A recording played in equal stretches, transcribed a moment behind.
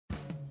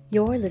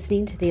You're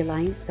listening to the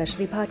Alliant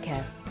Specialty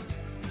Podcast,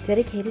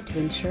 dedicated to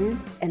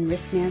insurance and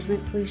risk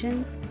management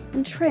solutions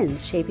and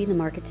trends shaping the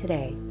market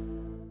today.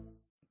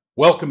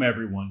 Welcome,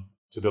 everyone,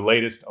 to the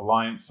latest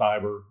Alliant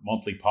Cyber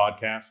monthly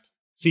podcast.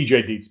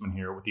 CJ Dietzman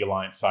here with the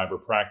Alliant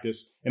Cyber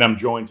practice, and I'm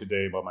joined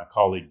today by my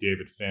colleague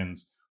David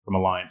Finz from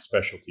Alliant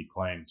Specialty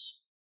Claims.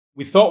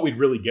 We thought we'd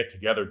really get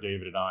together,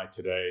 David and I,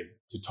 today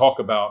to talk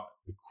about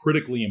the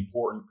critically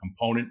important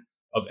component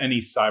of any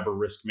cyber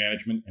risk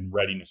management and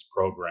readiness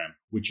program,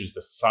 which is the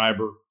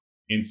cyber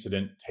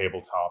incident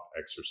tabletop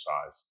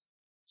exercise.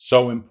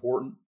 So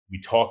important.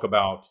 We talk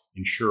about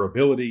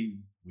insurability,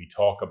 we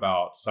talk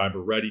about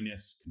cyber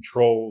readiness,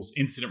 controls,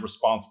 incident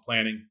response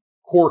planning,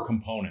 core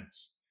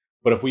components.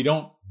 But if we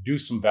don't do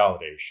some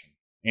validation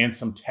and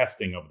some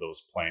testing of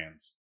those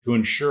plans to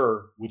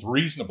ensure with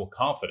reasonable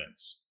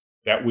confidence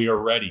that we are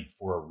ready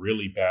for a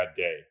really bad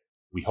day,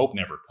 we hope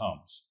never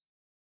comes.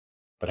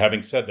 But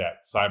having said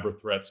that, cyber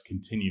threats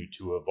continue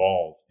to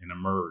evolve and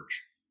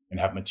emerge and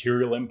have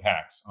material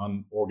impacts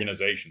on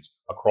organizations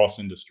across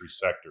industry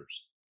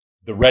sectors.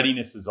 The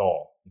readiness is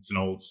all. It's an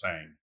old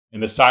saying.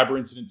 And the cyber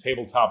incident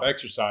tabletop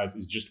exercise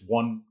is just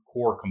one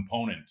core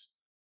component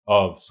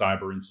of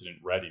cyber incident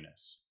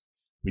readiness.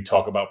 We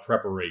talk about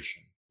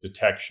preparation,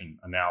 detection,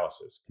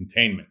 analysis,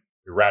 containment,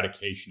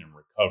 eradication, and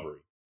recovery,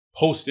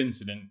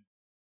 post-incident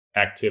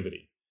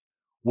activity.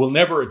 We'll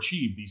never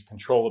achieve these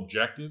control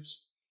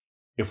objectives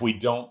if we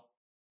don't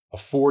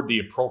afford the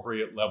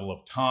appropriate level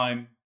of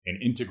time and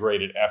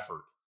integrated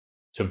effort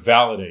to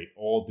validate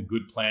all the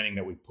good planning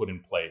that we've put in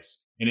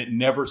place. And it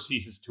never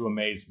ceases to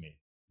amaze me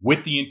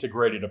with the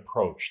integrated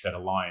approach that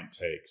Alliant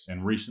takes.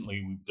 And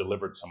recently we've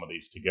delivered some of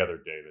these together,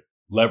 David,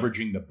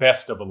 leveraging the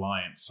best of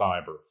Alliant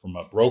Cyber from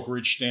a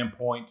brokerage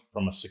standpoint,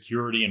 from a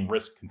security and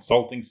risk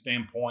consulting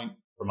standpoint,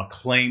 from a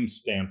claims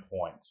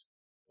standpoint.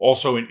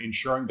 Also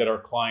ensuring that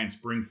our clients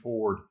bring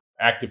forward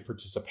active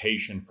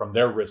participation from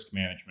their risk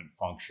management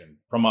function,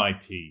 from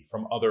IT,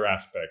 from other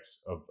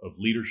aspects of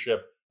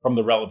leadership, from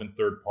the relevant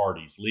third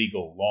parties,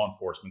 legal, law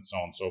enforcement, so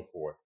on and so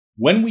forth.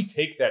 When we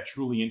take that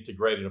truly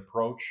integrated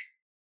approach,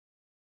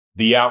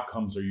 the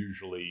outcomes are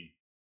usually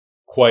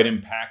quite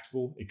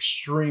impactful,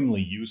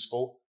 extremely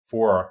useful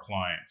for our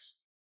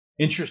clients.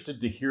 Interested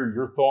to hear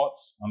your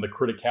thoughts on the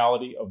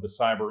criticality of the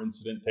cyber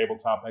incident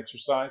tabletop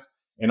exercise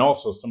and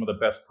also some of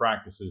the best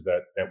practices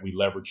that we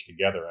leverage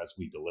together as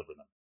we deliver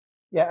them.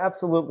 Yeah,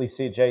 absolutely,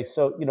 CJ.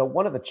 So,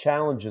 one of the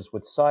challenges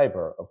with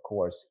cyber, of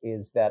course,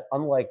 is that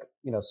unlike,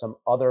 some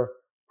other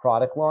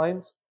product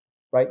lines,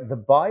 right, the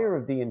buyer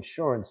of the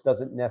insurance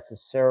doesn't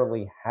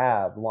necessarily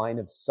have line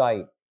of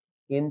sight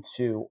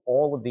into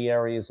all of the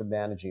areas of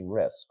managing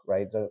risk,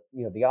 right?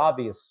 The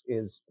obvious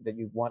is that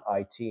you want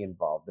IT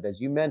involved, but as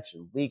you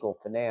mentioned, legal,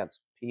 finance,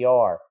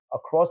 PR,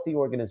 across the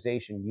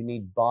organization, you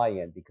need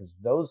buy-in because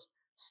those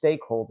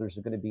stakeholders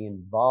are going to be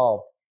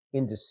involved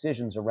in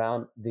decisions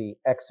around the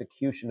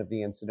execution of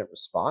the incident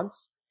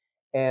response.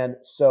 And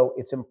so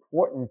it's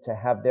important to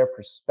have their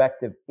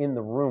perspective in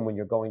the room when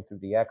you're going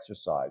through the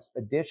exercise.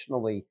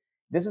 Additionally,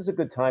 this is a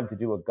good time to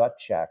do a gut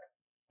check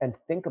and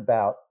think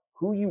about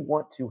who you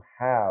want to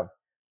have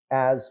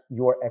as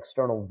your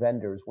external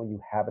vendors when you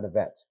have an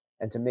event,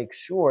 and to make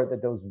sure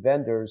that those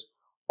vendors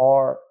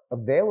are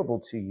available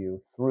to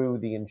you through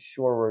the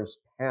insurer's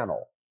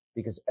panel,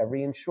 because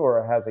every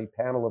insurer has a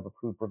panel of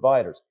approved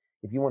providers.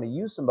 If you want to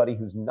use somebody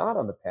who's not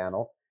on the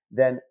panel,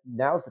 then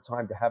now's the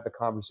time to have the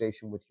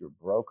conversation with your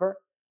broker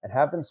and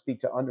have them speak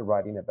to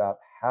underwriting about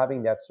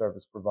having that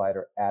service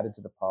provider added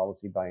to the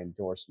policy by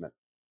endorsement.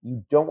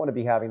 You don't want to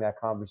be having that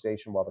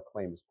conversation while the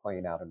claim is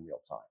playing out in real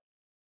time.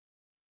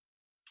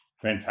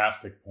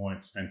 Fantastic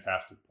points.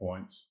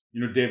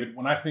 David,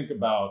 when I think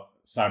about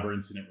cyber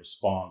incident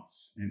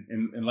response,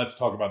 and let's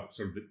talk about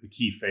sort of the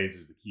key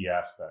phases, the key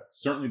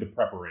aspects, certainly the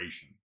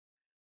preparation,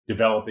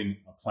 developing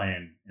a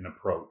plan and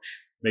approach,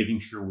 making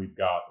sure we've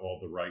got all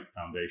the right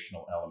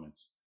foundational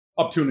elements,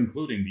 up to and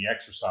including the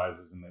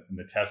exercises and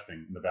the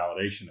testing and the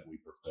validation that we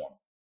perform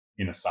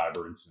in a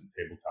cyber incident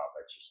tabletop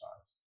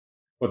exercise.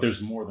 But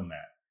there's more than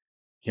that.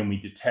 Can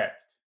we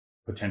detect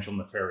potential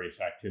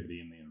nefarious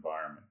activity in the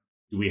environment?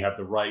 Do we have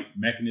the right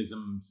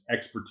mechanisms,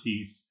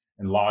 expertise,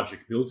 and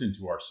logic built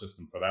into our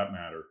system, for that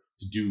matter,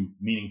 to do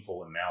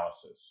meaningful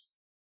analysis?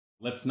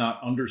 Let's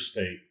not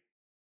understate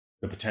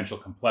the potential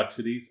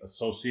complexities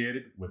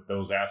associated with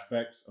those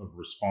aspects of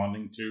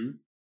responding to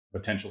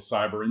potential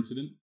cyber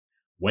incident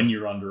when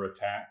you're under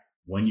attack,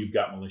 when you've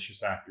got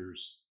malicious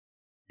actors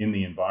in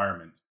the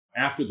environment.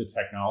 After the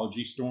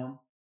technology storm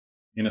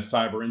in a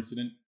cyber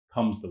incident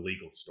comes the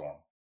legal storm.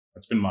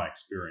 That's been my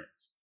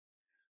experience.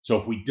 So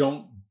if we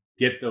don't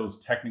get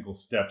those technical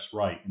steps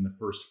right in the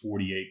first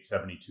 48,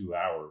 72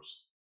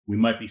 hours, we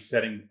might be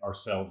setting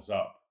ourselves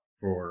up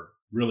for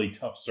really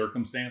tough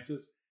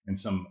circumstances and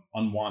some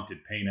unwanted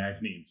pain,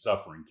 agony, and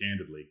suffering,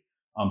 candidly,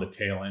 on the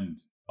tail end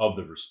of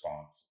the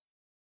response.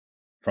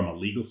 From a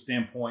legal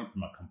standpoint,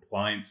 from a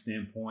compliance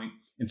standpoint,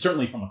 and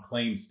certainly from a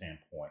claim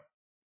standpoint,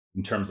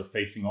 in terms of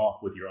facing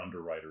off with your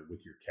underwriter,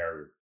 with your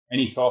carrier.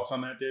 Any thoughts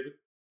on that, David?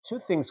 Two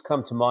things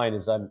come to mind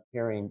as I'm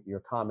hearing your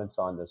comments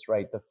on this,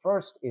 right? The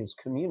first is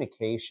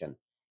communication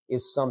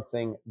is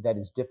something that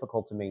is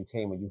difficult to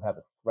maintain when you have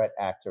a threat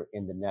actor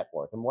in the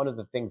network. And one of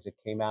the things that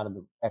came out in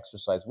the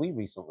exercise we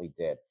recently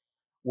did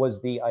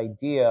was the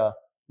idea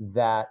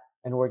that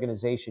an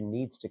organization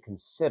needs to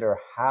consider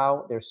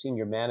how their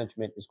senior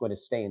management is going to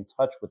stay in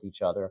touch with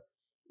each other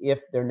if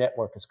their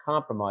network is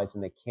compromised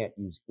and they can't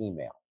use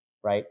email,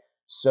 right?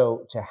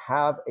 So to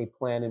have a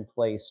plan in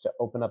place to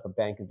open up a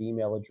bank of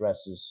email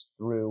addresses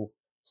through,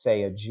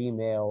 say, a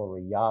Gmail or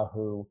a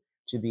Yahoo,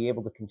 to be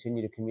able to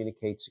continue to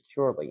communicate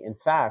securely. In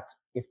fact,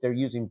 if they're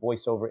using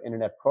voice over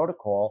internet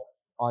protocol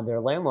on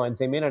their landlines,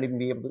 they may not even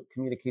be able to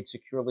communicate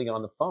securely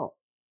on the phone.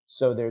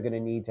 So they're going to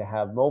need to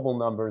have mobile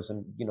numbers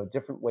and,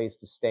 different ways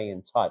to stay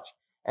in touch.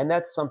 And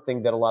that's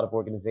something that a lot of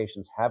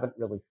organizations haven't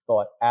really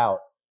thought out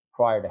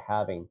prior to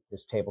having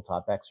this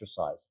tabletop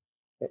exercise.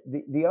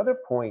 The other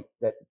point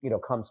that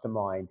comes to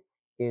mind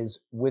is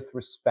with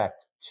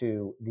respect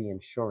to the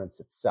insurance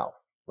itself,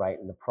 right,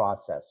 and the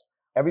process.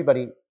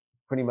 Everybody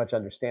pretty much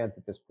understands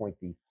at this point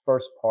the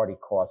first party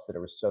costs that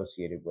are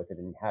associated with it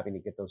and having to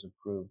get those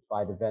approved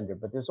by the vendor.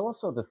 But there's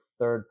also the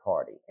third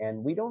party.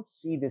 And we don't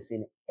see this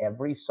in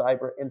every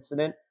cyber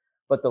incident,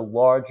 but the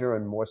larger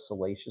and more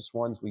salacious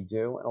ones we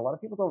do. And a lot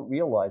of people don't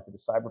realize that a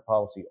cyber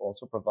policy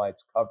also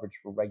provides coverage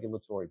for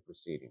regulatory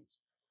proceedings.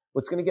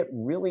 What's going to get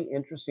really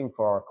interesting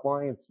for our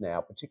clients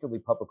now, particularly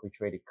publicly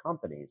traded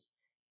companies,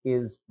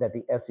 is that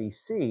the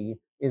SEC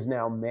is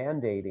now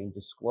mandating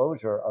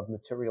disclosure of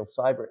material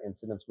cyber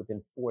incidents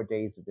within 4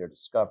 days of their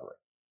discovery.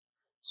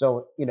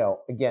 So,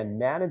 again,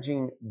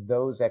 managing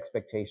those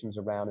expectations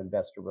around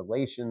investor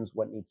relations,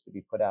 what needs to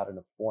be put out in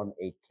a Form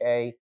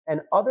 8K,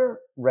 and other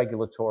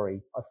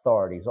regulatory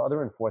authorities,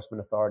 other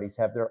enforcement authorities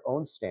have their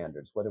own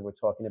standards, whether we're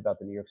talking about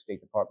the New York State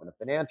Department of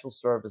Financial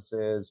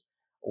Services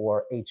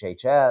or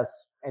HHS,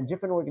 and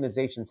different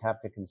organizations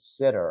have to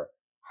consider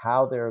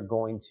how they're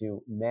going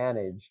to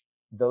manage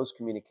those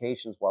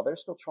communications while they're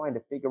still trying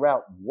to figure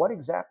out what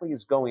exactly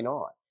is going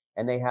on.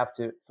 And they have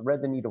to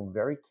thread the needle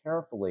very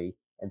carefully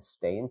and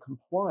stay in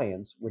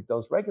compliance with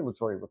those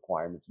regulatory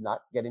requirements, not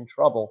get in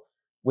trouble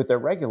with their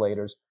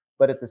regulators,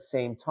 but at the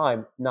same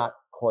time, not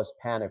cause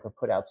panic or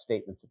put out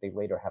statements that they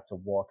later have to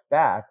walk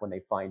back when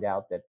they find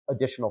out that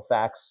additional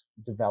facts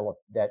develop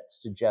that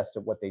suggest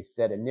that what they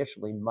said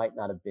initially might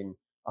not have been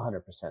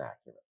 100%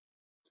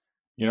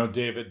 accurate.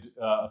 David,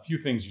 a few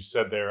things you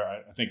said there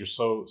I think are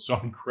so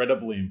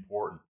incredibly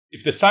important.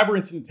 If the cyber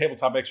incident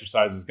tabletop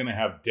exercise is going to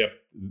have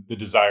the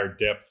desired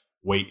depth,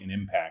 weight, and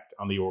impact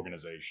on the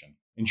organization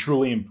and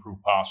truly improve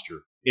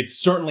posture, it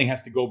certainly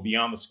has to go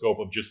beyond the scope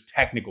of just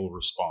technical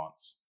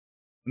response.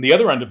 On the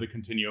other end of the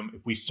continuum,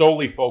 if we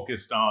solely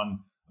focused on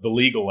the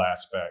legal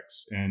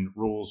aspects and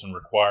rules and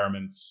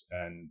requirements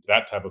and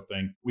that type of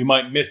thing, we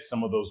might miss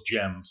some of those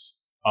gems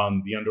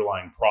on the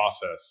underlying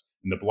process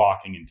and the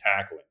blocking and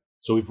tackling.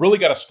 So we've really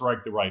got to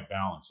strike the right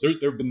balance.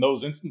 There have been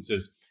those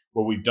instances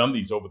where we've done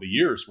these over the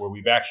years, where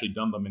we've actually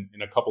done them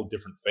in a couple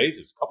different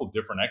phases, a couple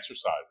different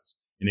exercises,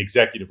 an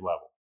executive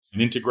level,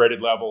 an integrated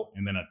level,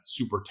 and then a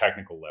super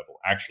technical level,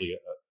 actually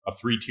a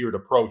three-tiered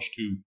approach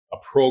to a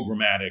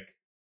programmatic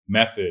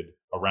method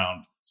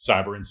around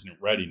cyber incident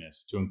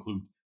readiness to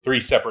include 3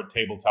 separate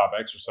tabletop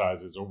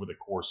exercises over the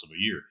course of a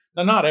year.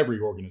 Now, not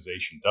every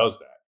organization does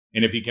that.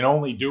 And if you can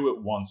only do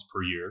it once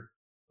per year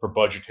for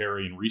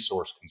budgetary and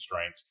resource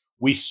constraints,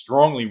 we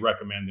strongly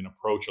recommend an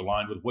approach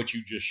aligned with what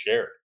you just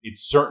shared. It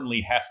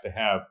certainly has to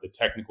have the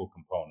technical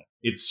component.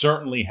 It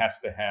certainly has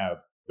to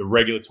have the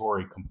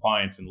regulatory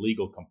compliance and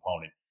legal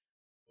component.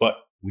 But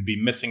we'd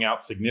be missing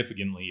out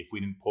significantly if we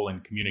didn't pull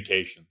in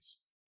communications,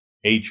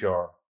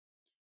 HR,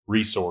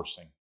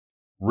 resourcing,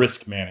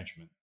 risk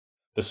management,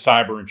 the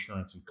cyber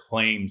insurance and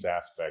claims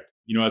aspect.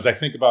 As I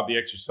think about the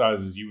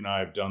exercises you and I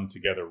have done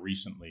together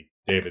recently,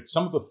 David,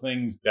 some of the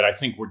things that I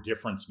think were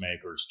difference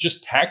makers,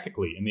 just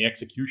tactically in the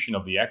execution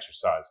of the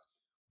exercise.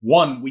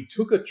 One, we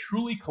took a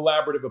truly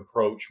collaborative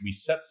approach. We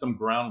set some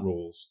ground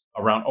rules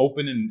around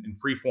open and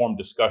free-form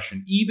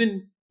discussion,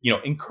 even,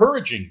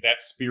 encouraging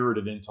that spirit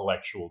of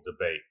intellectual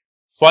debate,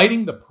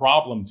 fighting the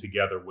problem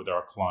together with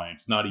our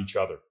clients, not each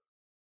other.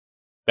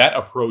 That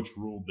approach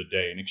ruled the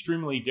day, an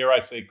extremely, dare I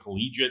say,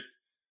 collegiate,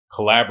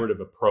 collaborative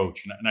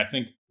approach. And I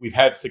think we've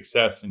had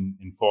success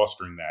in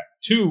fostering that.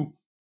 2,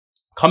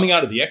 coming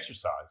out of the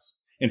exercise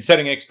and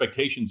setting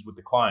expectations with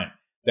the client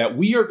that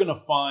we are going to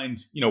find,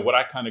 what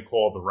I kind of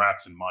call the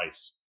rats and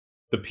mice,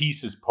 the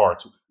pieces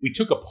parts. We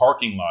took a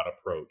parking lot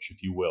approach,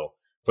 if you will,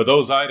 for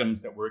those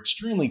items that were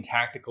extremely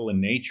tactical in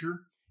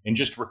nature and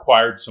just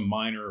required some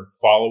minor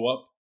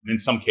follow-up, and in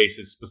some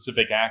cases,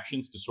 specific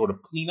actions to sort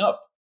of clean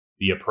up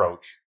the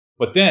approach.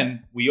 But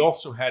then we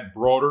also had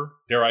broader,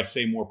 dare I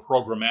say, more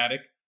programmatic,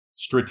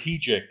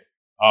 strategic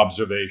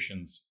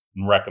observations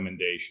and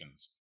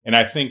recommendations. And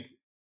I think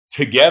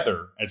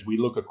together, as we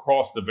look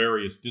across the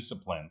various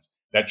disciplines,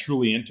 that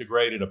truly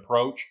integrated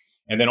approach,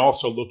 and then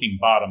also looking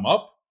bottom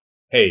up,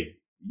 hey,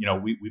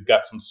 we've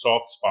got some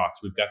soft spots,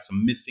 we've got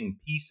some missing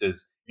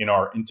pieces in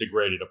our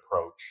integrated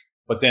approach.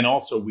 But then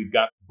also we've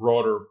got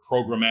broader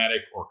programmatic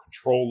or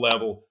control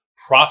level,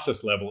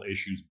 process level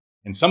issues,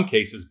 in some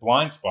cases,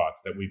 blind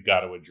spots that we've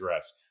got to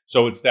address.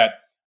 So it's that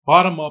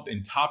bottom up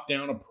and top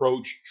down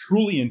approach,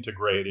 truly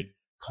integrated,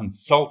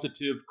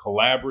 consultative,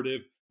 collaborative.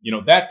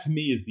 That to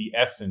me is the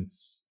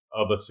essence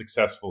of a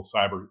successful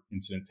cyber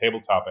incident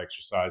tabletop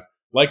exercise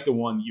like the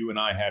one you and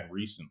I had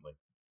recently.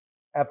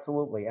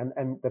 Absolutely.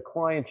 And the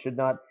client should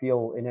not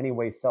feel in any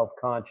way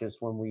self-conscious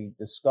when we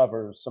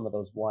discover some of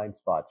those blind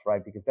spots,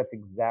 right? Because that's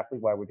exactly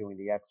why we're doing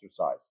the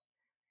exercise.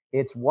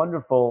 It's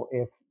wonderful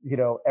if,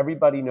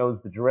 everybody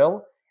knows the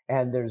drill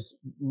and there's,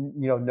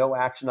 no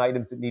action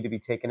items that need to be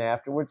taken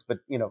afterwards, but,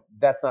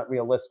 that's not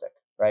realistic,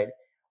 right?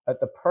 But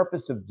the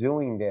purpose of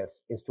doing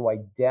this is to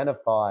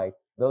identify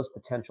those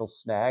potential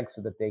snags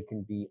so that they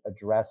can be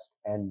addressed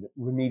and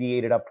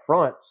remediated up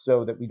front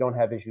so that we don't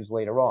have issues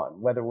later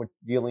on, whether we're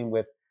dealing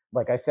with,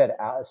 like I said,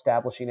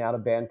 establishing out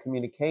of band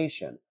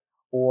communication,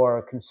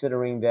 or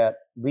considering that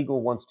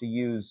legal wants to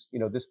use,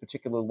 this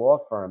particular law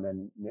firm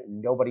and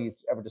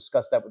nobody's ever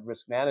discussed that with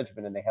risk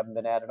management and they haven't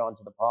been added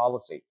onto the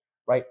policy,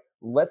 right?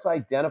 Let's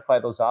identify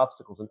those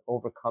obstacles and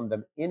overcome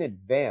them in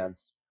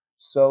advance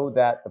so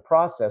that the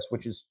process,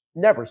 which is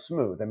never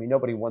smooth. I mean,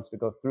 nobody wants to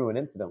go through an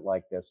incident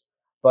like this,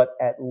 but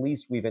at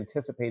least we've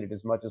anticipated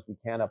as much as we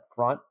can up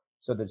front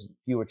so there's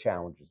fewer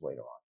challenges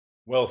later on.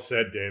 Well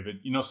said, David.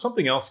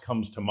 Something else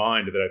comes to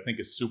mind that I think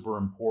is super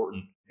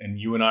important, and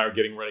you and I are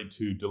getting ready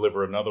to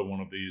deliver another one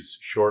of these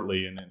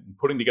shortly, and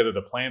putting together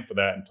the plan for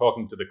that and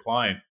talking to the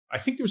client. I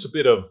think there's a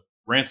bit of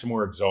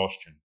ransomware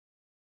exhaustion,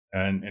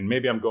 and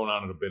maybe I'm going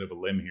on a bit of a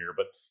limb here,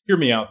 but hear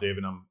me out,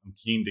 David. I'm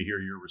keen to hear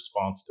your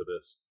response to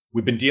this.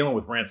 We've been dealing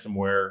with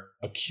ransomware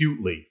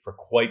acutely for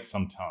quite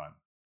some time.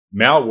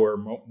 Malware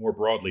more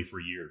broadly for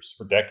years,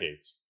 for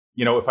decades.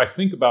 If I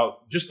think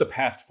about just the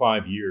past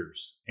 5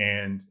 years,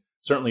 and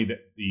certainly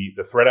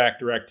the threat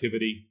actor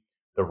activity,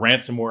 the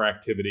ransomware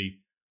activity,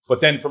 but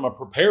then from a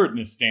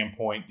preparedness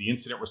standpoint, the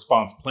incident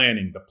response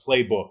planning, the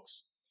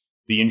playbooks,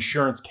 the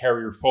insurance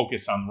carrier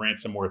focus on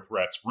ransomware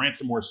threats,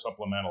 ransomware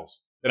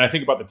supplementals. Then I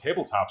think about the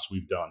tabletops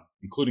we've done,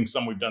 including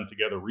some we've done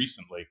together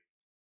recently.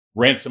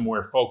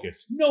 Ransomware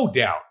focus. No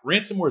doubt,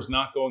 ransomware is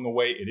not going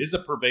away. It is a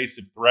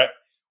pervasive threat.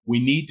 We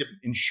need to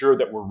ensure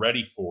that we're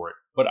ready for it.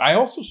 But I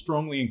also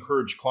strongly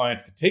encourage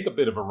clients to take a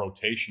bit of a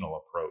rotational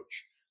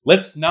approach.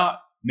 Let's not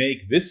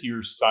make this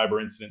year's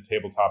cyber incident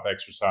tabletop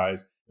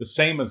exercise the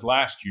same as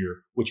last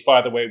year, which,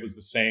 by the way, was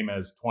the same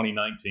as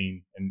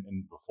 2019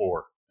 and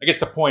before. I guess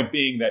the point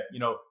being that,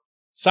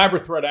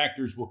 cyber threat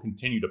actors will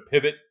continue to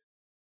pivot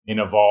and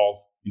evolve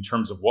in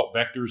terms of what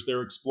vectors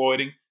they're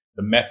exploiting,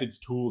 the methods,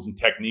 tools, and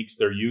techniques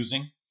they're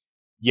using.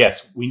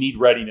 Yes, we need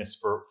readiness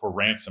for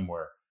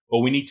ransomware, but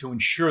we need to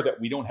ensure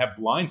that we don't have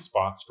blind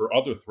spots for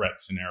other threat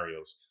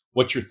scenarios.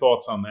 What's your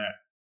thoughts on that?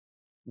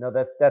 No,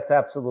 that's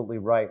absolutely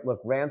right.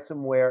 Look,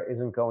 ransomware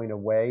isn't going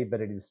away,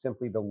 but it is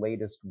simply the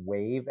latest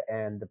wave,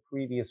 and the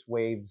previous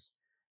waves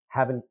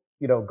haven't,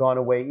 gone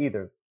away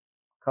either.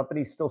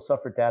 Companies still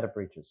suffer data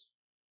breaches.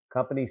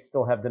 Companies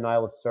still have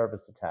denial of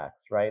service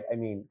attacks, right? I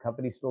mean,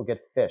 companies still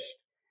get phished.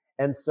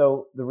 And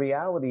so the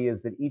reality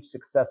is that each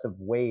successive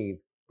wave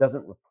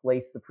doesn't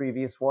replace the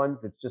previous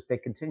ones. It's just they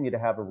continue to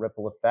have a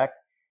ripple effect.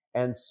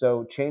 And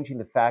so changing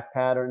the fact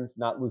patterns,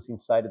 not losing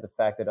sight of the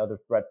fact that other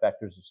threat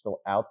vectors are still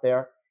out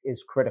there,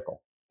 is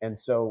critical. And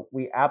so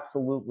we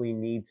absolutely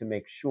need to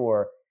make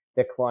sure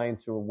that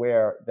clients are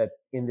aware that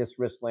in this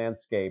risk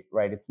landscape,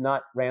 right, it's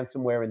not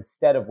ransomware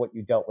instead of what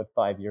you dealt with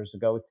 5 years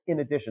ago, it's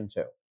in addition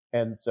to.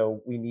 And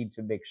so we need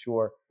to make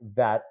sure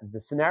that the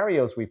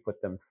scenarios we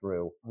put them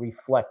through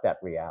reflect that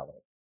reality.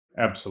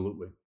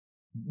 Absolutely.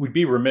 We'd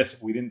be remiss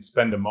if we didn't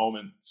spend a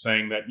moment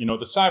saying that,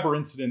 the cyber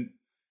incident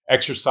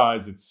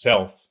exercise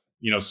itself,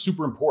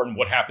 super important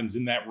what happens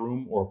in that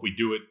room, or if we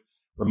do it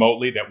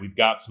remotely, that we've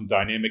got some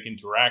dynamic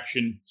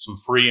interaction, some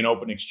free and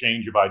open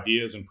exchange of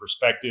ideas and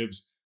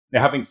perspectives.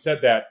 Now, having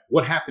said that,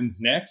 what happens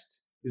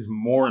next is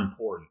more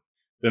important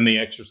than the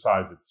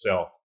exercise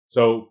itself.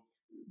 So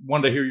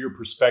wanted to hear your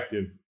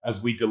perspective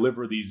as we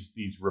deliver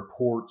these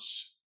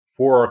reports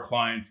for our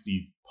clients,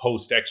 these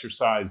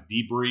post-exercise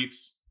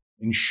debriefs,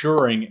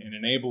 ensuring and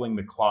enabling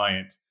the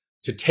client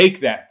to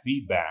take that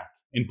feedback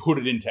and put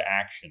it into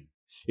action.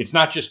 It's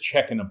not just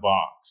checking a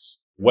box,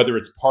 whether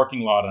it's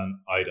parking lot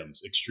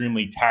items,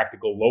 extremely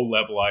tactical,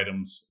 low-level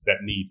items that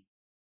need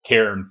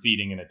care and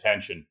feeding and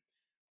attention.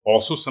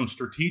 Also some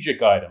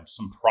strategic items,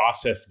 some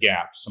process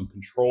gaps, some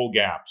control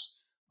gaps,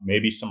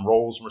 maybe some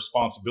roles and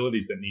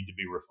responsibilities that need to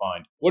be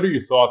refined. What are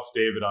your thoughts,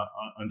 David,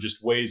 on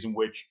just ways in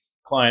which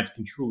clients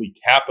can truly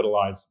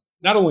capitalize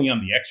not only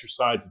on the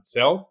exercise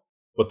itself,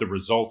 but the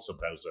results of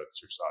those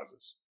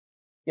exercises?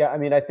 Yeah, I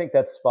mean, I think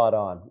that's spot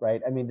on,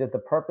 right? I mean, that the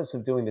purpose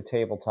of doing the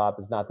tabletop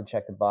is not to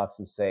check the box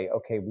and say,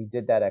 okay, we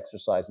did that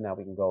exercise, now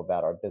we can go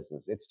about our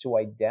business. It's to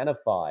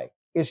identify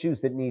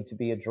issues that need to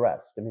be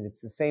addressed. I mean, it's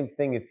the same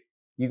thing if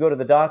you go to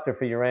the doctor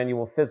for your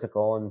annual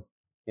physical and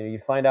you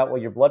find out,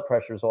 well, your blood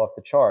pressure is off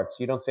the charts.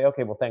 You don't say,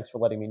 okay, well, thanks for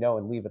letting me know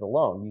and leave it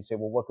alone. You say,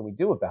 well, what can we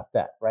do about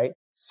that, right?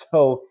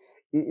 So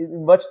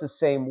much the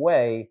same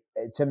way,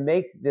 to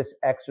make this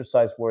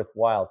exercise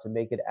worthwhile, to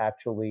make it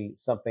actually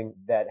something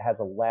that has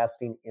a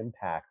lasting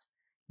impact,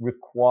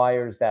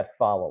 requires that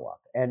follow-up.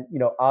 And,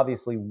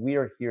 obviously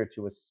we're here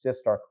to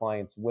assist our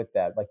clients with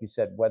that. Like you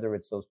said, whether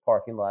it's those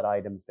parking lot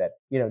items that,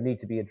 need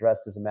to be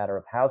addressed as a matter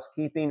of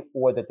housekeeping,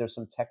 or that there's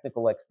some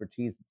technical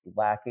expertise that's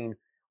lacking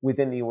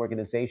within the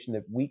organization,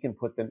 that we can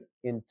put them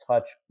in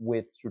touch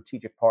with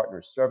strategic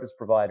partners, service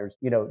providers,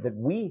 that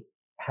we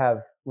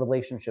have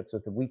relationships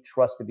with, that we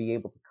trust to be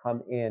able to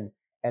come in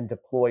and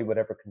deploy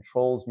whatever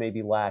controls may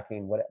be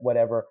lacking,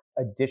 whatever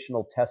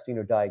additional testing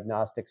or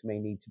diagnostics may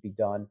need to be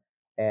done.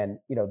 And,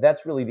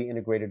 that's really the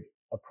integrated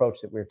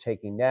approach that we're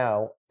taking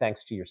now,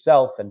 thanks to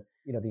yourself and,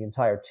 the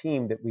entire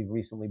team that we've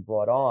recently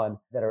brought on,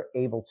 that are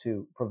able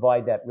to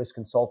provide that risk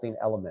consulting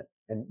element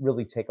and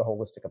really take a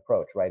holistic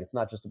approach, right? It's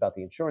not just about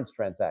the insurance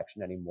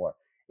transaction anymore.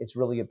 It's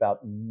really about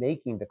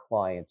making the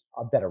client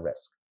a better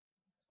risk.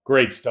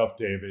 Great stuff,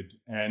 David.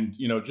 And,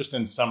 just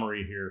in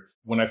summary here,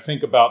 when I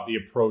think about the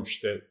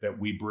approach that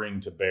we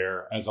bring to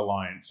bear as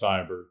Alliant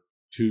Cyber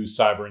to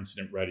cyber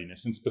incident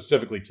readiness, and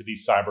specifically to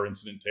these cyber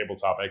incident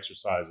tabletop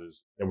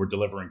exercises that we're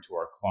delivering to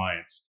our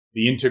clients,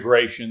 the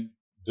integration,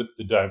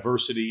 the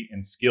diversity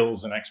in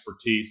skills and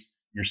expertise,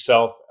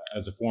 yourself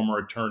as a former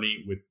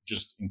attorney with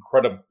just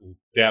incredible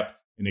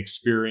depth and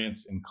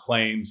experience in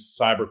claims,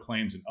 cyber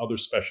claims, and other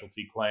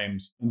specialty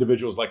claims,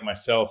 individuals like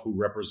myself who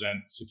represent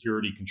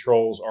security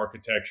controls,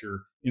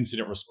 architecture,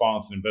 incident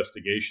response, and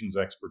investigations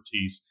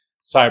expertise,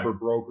 cyber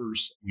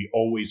brokers. We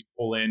always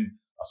pull in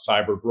a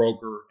cyber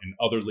broker and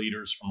other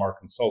leaders from our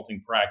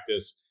consulting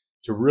practice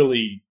to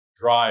really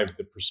drive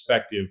the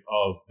perspective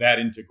of that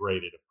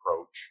integrated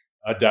approach,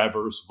 a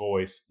diverse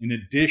voice, in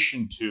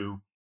addition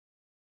to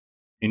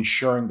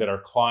ensuring that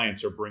our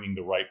clients are bringing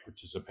the right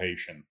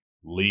participation,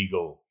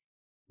 legal,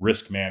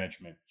 risk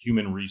management,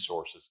 human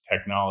resources,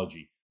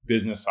 technology,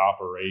 business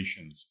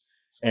operations.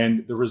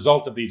 And the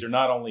result of these are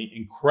not only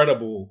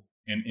incredible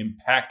and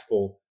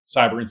impactful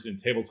cyber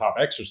incident tabletop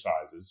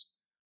exercises,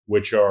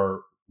 which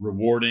are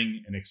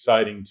rewarding and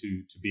exciting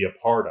to be a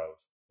part of,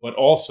 but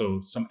also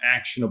some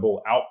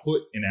actionable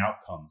output and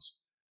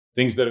outcomes,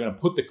 things that are going to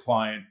put the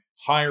client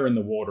higher in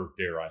the water,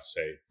 dare I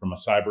say, from a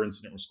cyber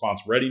incident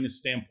response readiness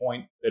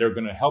standpoint, that are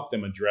going to help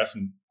them address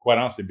and, quite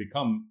honestly,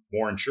 become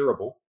more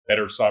insurable,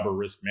 better cyber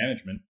risk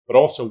management, but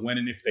also when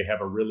and if they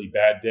have a really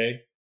bad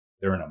day,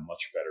 they're in a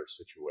much better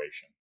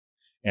situation.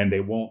 And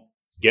they won't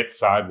get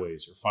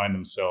sideways or find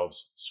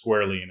themselves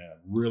squarely in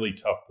a really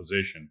tough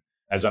position,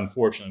 as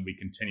unfortunately we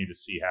continue to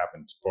see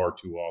happen far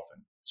too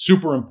often.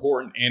 Super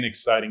important and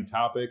exciting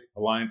topic.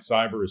 Alliant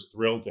Cyber is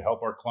thrilled to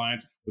help our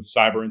clients with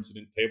cyber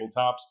incident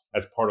tabletops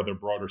as part of their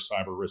broader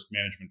cyber risk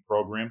management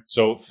program.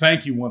 So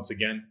thank you once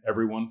again,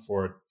 everyone,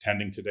 for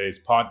attending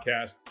today's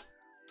podcast.